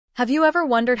Have you ever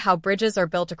wondered how bridges are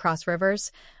built across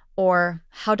rivers, or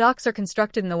how docks are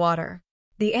constructed in the water?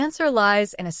 The answer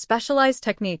lies in a specialized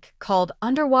technique called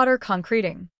underwater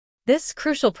concreting. This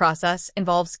crucial process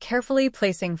involves carefully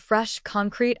placing fresh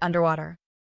concrete underwater.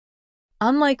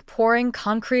 Unlike pouring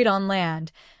concrete on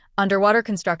land, underwater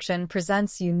construction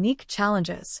presents unique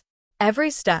challenges.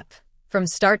 Every step, from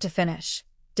start to finish,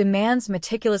 demands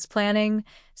meticulous planning,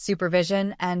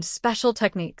 supervision, and special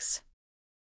techniques.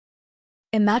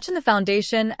 Imagine the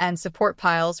foundation and support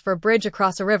piles for a bridge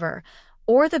across a river,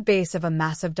 or the base of a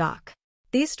massive dock.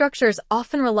 These structures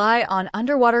often rely on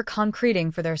underwater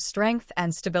concreting for their strength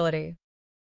and stability.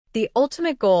 The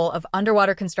ultimate goal of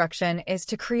underwater construction is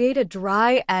to create a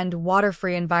dry and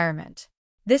water-free environment.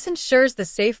 This ensures the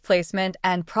safe placement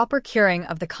and proper curing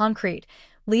of the concrete,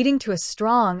 leading to a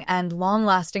strong and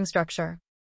long-lasting structure.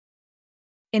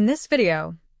 In this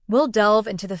video, we'll delve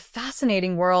into the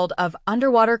fascinating world of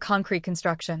underwater concrete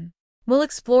construction. We'll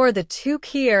explore the two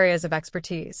key areas of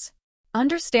expertise.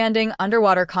 Understanding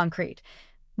underwater concrete.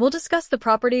 We'll discuss the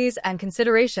properties and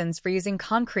considerations for using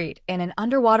concrete in an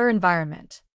underwater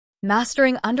environment.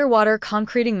 Mastering underwater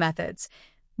concreting methods.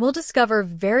 We'll discover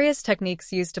various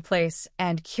techniques used to place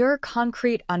and cure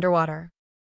concrete underwater.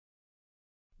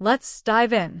 Let's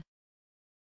dive in.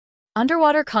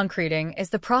 Underwater concreting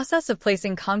is the process of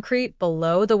placing concrete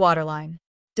below the waterline.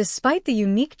 Despite the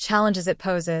unique challenges it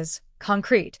poses,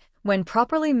 concrete, when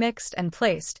properly mixed and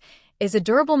placed, is a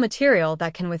durable material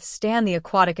that can withstand the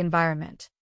aquatic environment.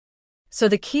 So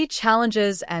the key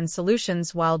challenges and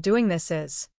solutions while doing this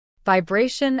is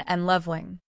vibration and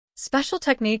leveling. Special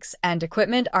techniques and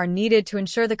equipment are needed to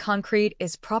ensure the concrete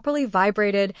is properly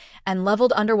vibrated and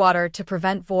leveled underwater to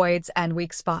prevent voids and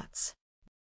weak spots.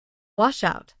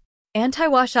 Washout.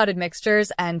 Anti-washout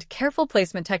admixtures and careful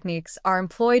placement techniques are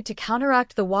employed to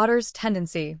counteract the water's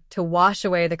tendency to wash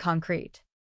away the concrete.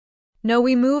 Now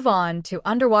we move on to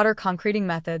underwater concreting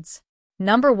methods.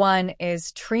 Number 1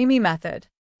 is Tremie Method.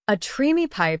 A Tremie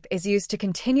pipe is used to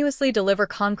continuously deliver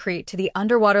concrete to the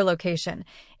underwater location,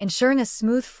 ensuring a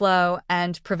smooth flow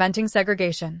and preventing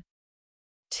segregation.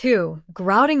 2.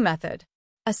 Grouting Method.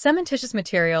 A cementitious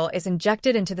material is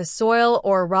injected into the soil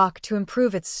or rock to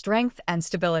improve its strength and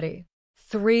stability.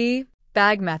 3.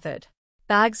 Bag Method.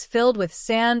 Bags filled with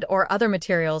sand or other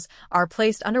materials are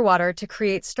placed underwater to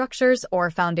create structures or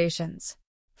foundations.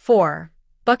 4.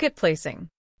 Bucket Placing.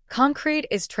 Concrete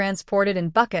is transported in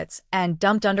buckets and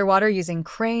dumped underwater using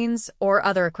cranes or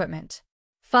other equipment.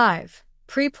 5.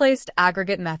 Pre-placed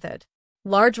Aggregate Method.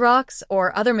 Large rocks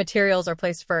or other materials are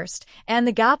placed first, and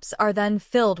the gaps are then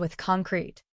filled with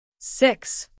concrete.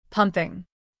 6. Pumping.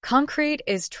 Concrete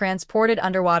is transported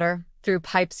underwater through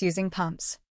pipes using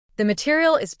pumps. The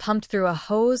material is pumped through a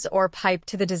hose or pipe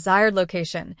to the desired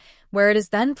location, where it is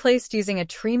then placed using a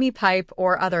Tremie pipe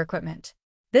or other equipment.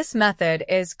 This method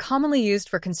is commonly used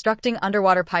for constructing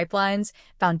underwater pipelines,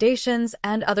 foundations,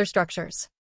 and other structures.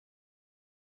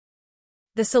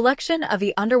 The selection of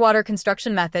the underwater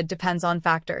construction method depends on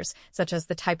factors such as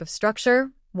the type of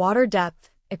structure, water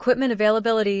depth, equipment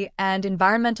availability, and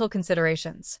environmental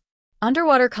considerations.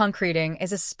 Underwater concreting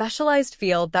is a specialized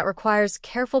field that requires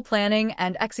careful planning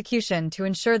and execution to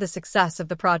ensure the success of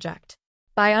the project.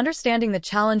 By understanding the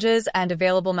challenges and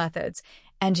available methods,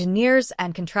 engineers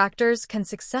and contractors can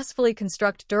successfully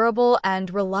construct durable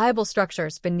and reliable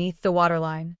structures beneath the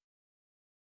waterline.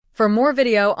 For more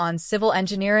video on civil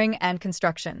engineering and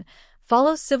construction,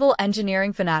 follow Civil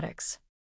Engineering Fanatics.